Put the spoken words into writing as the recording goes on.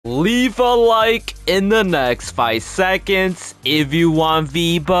leave a like in the next 5 seconds if you want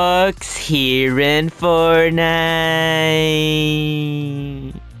V-Bucks here in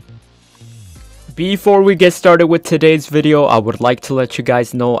Fortnite. Before we get started with today's video, I would like to let you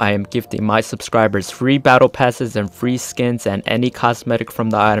guys know I am gifting my subscribers free battle passes and free skins and any cosmetic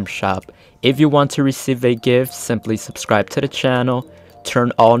from the item shop. If you want to receive a gift, simply subscribe to the channel,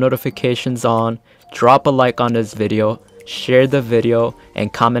 turn all notifications on, drop a like on this video, share the video,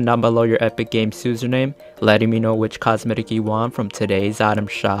 and comment down below your Epic Games username, letting me know which cosmetic you want from today's item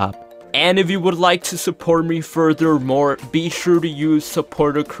shop. And if you would like to support me furthermore, be sure to use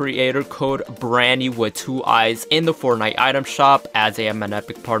supporter creator code Brandy with 2 eyes in the Fortnite item shop, as I am an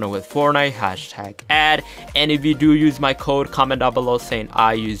Epic partner with Fortnite, #ad. And if you do use my code, comment down below saying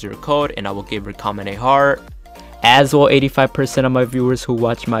I use your code and I will give your comment a heart. As well, 85% of my viewers who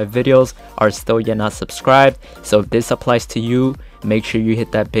watch my videos are still yet not subscribed, so if this applies to you, make sure you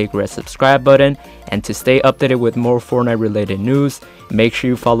hit that big red subscribe button. And to stay updated with more Fortnite related news, make sure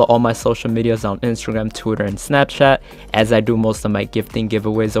you follow all my social medias on Instagram, Twitter, and Snapchat, as I do most of my gifting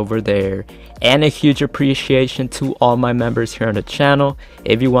giveaways over there. And a huge appreciation to all my members here on the channel.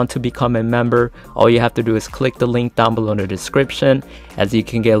 If you want to become a member, all you have to do is click the link down below in the description, as you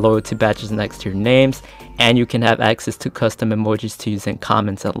can get loyalty badges next to your names, and you can have access to custom emojis to use in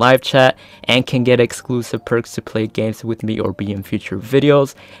comments and live chat, and can get exclusive perks to play games with me or be in future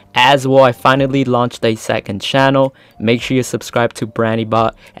videos. As well, I finally launched a second channel. Make sure you subscribe to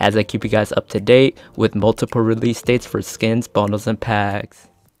BrandyBot, as I keep you guys up to date with multiple release dates for skins, bundles, and packs.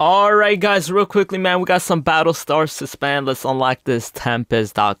 Alright guys, real quickly, man, we got some battle stars to spend. Let's unlock this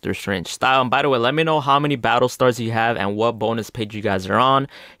Tempest Doctor Strange style. And by the way, let me know how many battle stars you have and what bonus page you guys are on.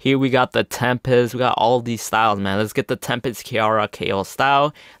 Here we got the Tempest. We got all these styles, man. Let's get the Tempest Kiara KO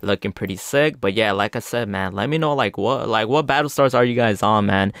style. Looking pretty sick. But yeah, like I said, man, let me know what battle stars are you guys on,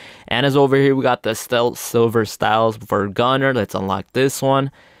 man. And as over here, we got the Stealth Silver styles for Gunner. Let's unlock this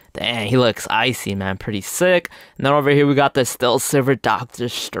one. Dang, he looks icy, man. Pretty sick. And then over here, we got the Stealth Silver Doctor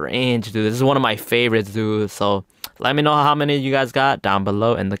Strange, dude. This is one of my favorites, dude. So let me know how many you guys got down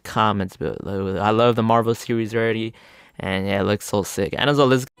below in the comments. I love the Marvel series already. And yeah, it looks so sick. And as well,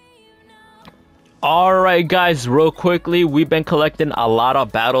 let's... Alright guys, real quickly, we've been collecting a lot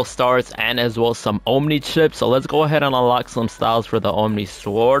of battle stars and as well some Omni chips, so let's go ahead and unlock some styles for the Omni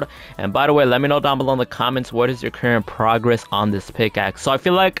sword. And by the way, let me know down below in the comments what is your current progress on this pickaxe. So I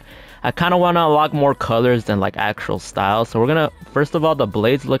feel like I kind of want to unlock more colors than like actual styles, so we're gonna, first of all, the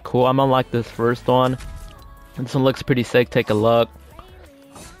blades look cool. I'm gonna unlock this first one. This one looks pretty sick. Take a look.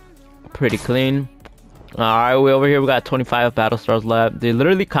 Pretty clean. Alright, over here we got 25 battle stars left. They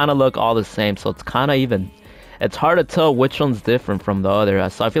literally kind of look all the same, so it's kind of even, it's hard to tell which one's different from the other.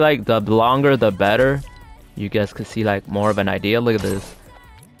 So I feel like the longer the better. You guys can see like more of an idea. Look at this.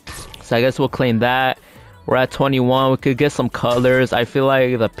 So I guess we'll claim that. We're at 21. We could get some colors. I feel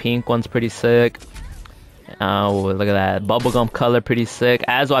like the pink one's pretty sick. Oh, look at that bubblegum color, pretty sick.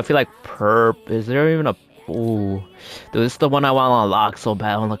 As well, I feel like perp. Is there even a... Ooh, dude, this is the one I want to unlock so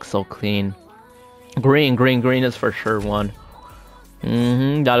bad. It looks so clean. Green is for sure one.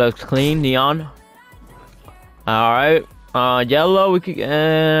 That looks clean. Neon. Alright. Yellow, we could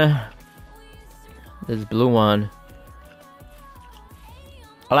this blue one.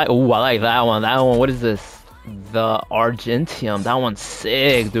 I like that one. What is this? The Argentium. That one's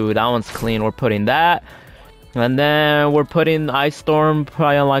sick, dude. That one's clean. We're putting that. And then we're putting Ice Storm.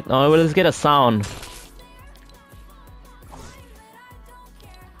 Probably unlike... Oh, let's get a sound.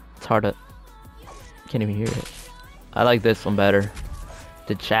 It's hard to... Can't even hear it. I like this one better.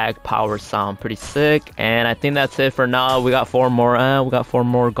 The Jag Power sound, pretty sick. And I think that's it for now. We got 4 more. We got 4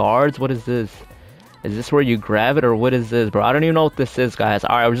 more guards. What is this? Is this where you grab it or what is this, bro? I don't even know what this is, guys.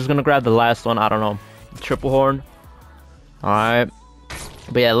 All right, we're just gonna grab the last one. I don't know. Triple horn. All right.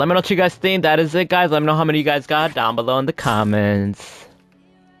 But yeah, let me know what you guys think. That is it, guys. Let me know how many you guys got down below in the comments.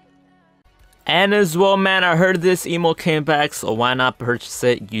 And as well, man, I heard this emote came back, so why not purchase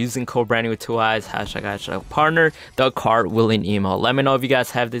it using code Brandy with 2 eyes, #partner, the cartwheeling emote. Let me know if you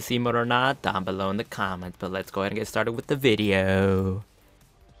guys have this emote or not down below in the comments. But let's go ahead and get started with the video.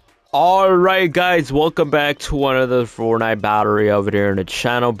 Alright guys, welcome back to another Fortnite battery over there on the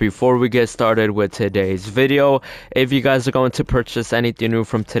channel. Before we get started with today's video, if you guys are going to purchase anything new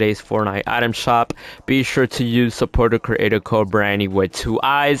from today's Fortnite item shop, be sure to use supporter creator code Brandy with 2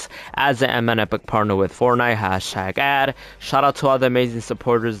 eyes, as I am an Epic partner with Fortnite, #ad. Shout out to all the amazing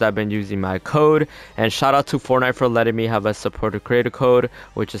supporters that have been using my code, and shout out to Fortnite for letting me have a supporter creator code,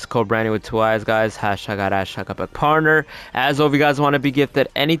 which is code Brandy with 2 eyes, guys, #ad, #Epic partner. As well, if you guys want to be gifted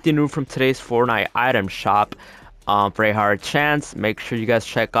anything new from today's Fortnite item shop, for a hard chance. Make sure you guys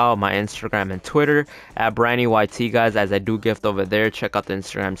check out my Instagram and Twitter at BrannyYT, guys, as I do gift over there. Check out the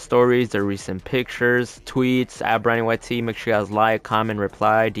Instagram stories, the recent pictures, tweets at BrannyYT. Make sure you guys like, comment,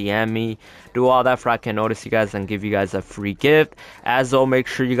 reply, DM me, do all that for I can notice you guys and give you guys a free gift. As well, make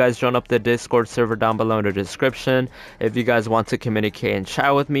sure you guys join up the Discord server down below in the description if you guys want to communicate and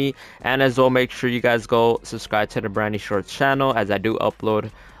chat with me. And as well, make sure you guys go subscribe to the Branny Shorts channel, as I do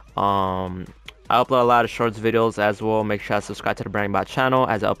upload I upload a lot of shorts videos as well. Make sure I subscribe to the Branny Bot channel,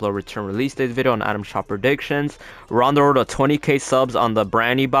 as I upload return release date video and item shop predictions. We're on the road to 20k subs on the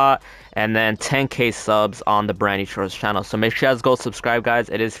Branny Bot and then 10k subs on the Branny Shorts channel. So make sure you guys go subscribe, guys.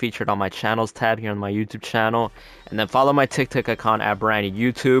 It is featured on my channels tab here on my YouTube channel. And then follow my TikTok account at Branny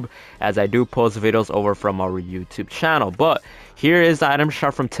YouTube, as I do post videos over from our YouTube channel. But here is the item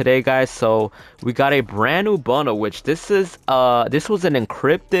shop from today, guys. So we got a brand new bundle, which this was an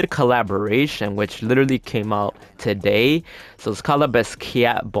encrypted collaboration which literally came out today. So it's called the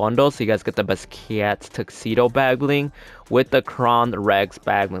Basquiat bundle. So you guys get the Basquiat tuxedo bag bling with the Kron Rex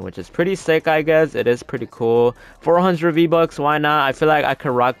bag bling, which is pretty sick, I guess. It is pretty cool. 400 V-Bucks, why not? I feel like I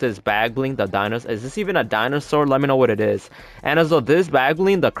could rock this bag bling, the dinosaur. Is this even a dinosaur? Let me know what it is. And as well, this bag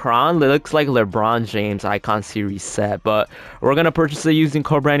bling, the Kron, looks like LeBron James Icon Series set. But we're gonna purchase it using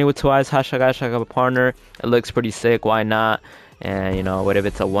code Branny with 2 eyes, hashtag a partner. It looks pretty sick, why not? And you know, what if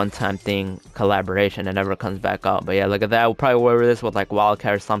it's a one-time thing collaboration and never comes back out? But yeah, look at that. We'll probably wear this with like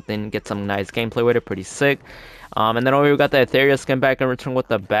Wildcat or something, get some nice gameplay with it, pretty sick. And then over here we got the Ethereal skin back in return with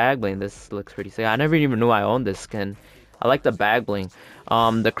the bag bling. This looks pretty sick. I never even knew I owned this skin. I like the bag bling.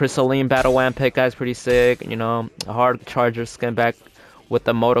 The Crystalline Battle Wham pickaxe, pretty sick. You know, a hard charger skin back with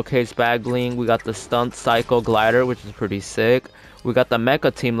the Moto Case bag bling. We got the Stunt Cycle glider, which is pretty sick. We got the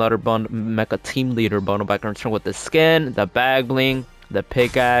Mecha Team Leader bundle back in return with the skin, the bag bling, the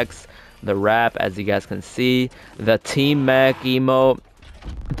pickaxe, the wrap, as you guys can see, the Team Mech emote,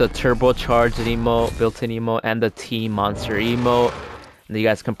 the turbocharged emote, built-in emote, and the Team Monster emote. And you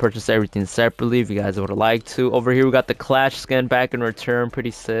guys can purchase everything separately if you guys would like to. Over here we got the Clash skin back in return,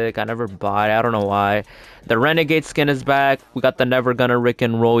 pretty sick. I never bought it, I don't know why. The Renegade skin is back. We got the Never Gonna Rick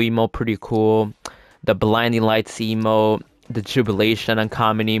and Roll emote, pretty cool. The Blinding Lights emote, the Jubilation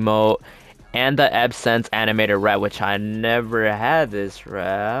Uncommon emote, and the Absence animated rat, which I never had this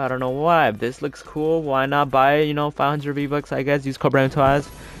rat. I don't know why. If this looks cool, why not buy it? You know, 500 V-Bucks, I guess. Use code Branny twice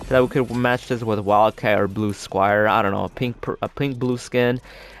so that we could match this with Wildcat or Blue Squire. I don't know, a pink blue skin.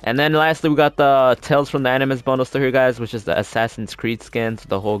 And then lastly, we got the Tales from the Animus bundle still here, guys, which is the Assassin's Creed skins,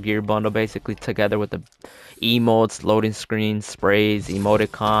 the whole gear bundle basically together with the emotes, loading screens, sprays,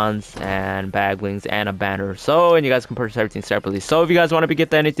 emoticons, and bag blings, and a banner. So, and you guys can purchase everything separately. So if you guys want to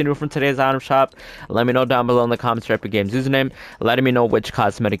get anything new from today's item shop, let me know down below in the comments for Epic Games username, letting me know which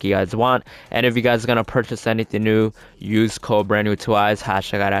cosmetic you guys want. And if you guys are gonna purchase anything new, use code Branny with 2 eyes,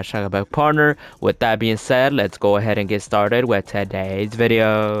 hashtag a partner. With that being said, let's go ahead and get started with today's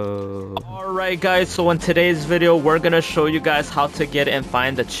video. Alright guys, so in today's video we're gonna show you guys how to get and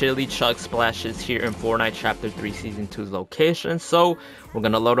find the Chili Chug splashes here in Fortnite Chapter 3 Season 2's location. So we're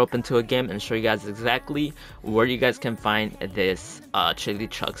gonna load up into a game and show you guys exactly where you guys can find this Chili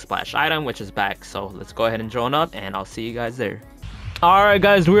Chug splash item, which is back. So let's go ahead and join up and I'll see you guys there. Alright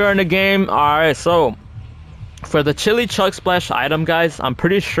guys, we are in the game. Alright, so for the Chili Chug splash item, guys, I'm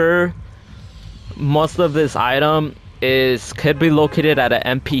pretty sure most of this item could be located at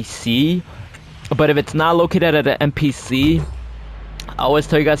an NPC, but if it's not located at an NPC, I always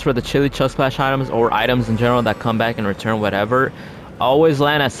tell you guys, for the Chili Chug splash items or items in general that come back and return whatever, always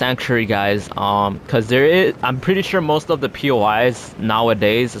land at Sanctuary, guys, because I'm pretty sure most of the POIs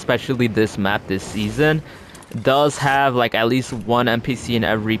nowadays, especially this map this season, does have like at least one NPC in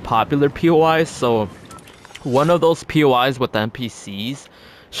every popular POI. So one of those POIs with the NPCs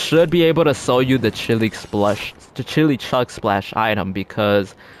should be able to sell you the Chili Chug splash item,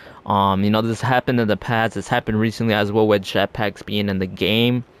 because you know, this happened in the past. It's happened recently as well with jetpacks being in the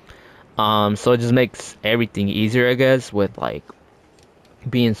game. So it just makes everything easier, I guess, with like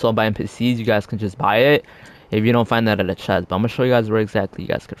being sold by NPCs. You guys can just buy it if you don't find that at a chest. But I'm gonna show you guys where exactly you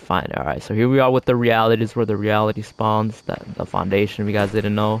guys could find it. Alright, so here we are with the realities, where the reality spawns, the foundation, if you guys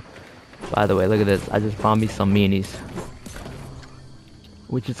didn't know. By the way, look at this. I just found me some minis.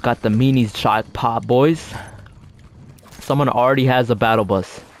 We just got the minis jackpot, boys. Someone already has a battle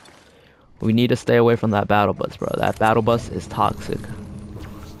bus. We need to stay away from that battle bus, bro. That battle bus is toxic.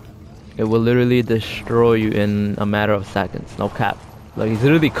 It will literally destroy you in a matter of seconds. No cap. Like, he's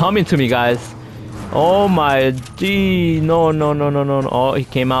literally coming to me, guys. Oh my gee. No. Oh, he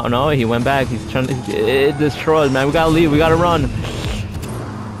came out. No, he went back. He's trying to... It destroyed, man. We gotta leave. We gotta run.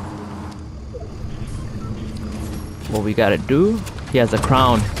 what we gotta do. He has a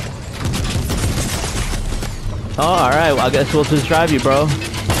crown. Oh, alright, well, I guess we'll just drive you, bro.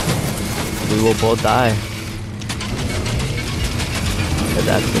 We will both die. If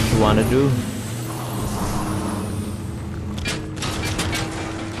that's what you want to do.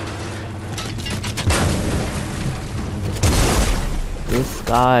 This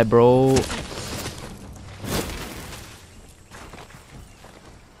guy, bro.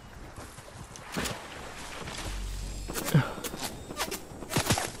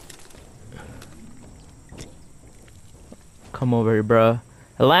 Come over here, bro.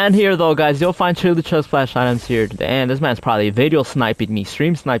 Land here, though, guys. You'll find chili chug splash items here. And this man's probably video sniping me,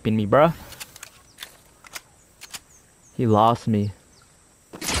 stream sniping me, bro. He lost me.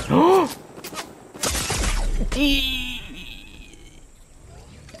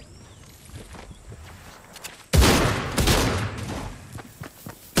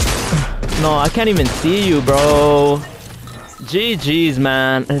 No, I can't even see you, bro. GG's,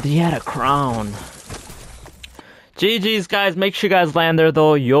 man. He had a crown. GG's, guys. Make sure you guys land there,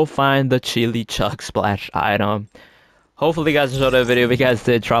 though. You'll find the chili chug splash item. Hopefully, you guys enjoyed the video. If you guys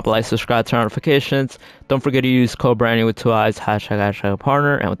did, drop a like, subscribe, turn on notifications. Don't forget to use code branding with 2 eyes,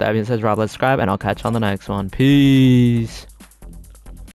 #partner. And with that being said, drop a like, subscribe, and I'll catch you on the next one. Peace.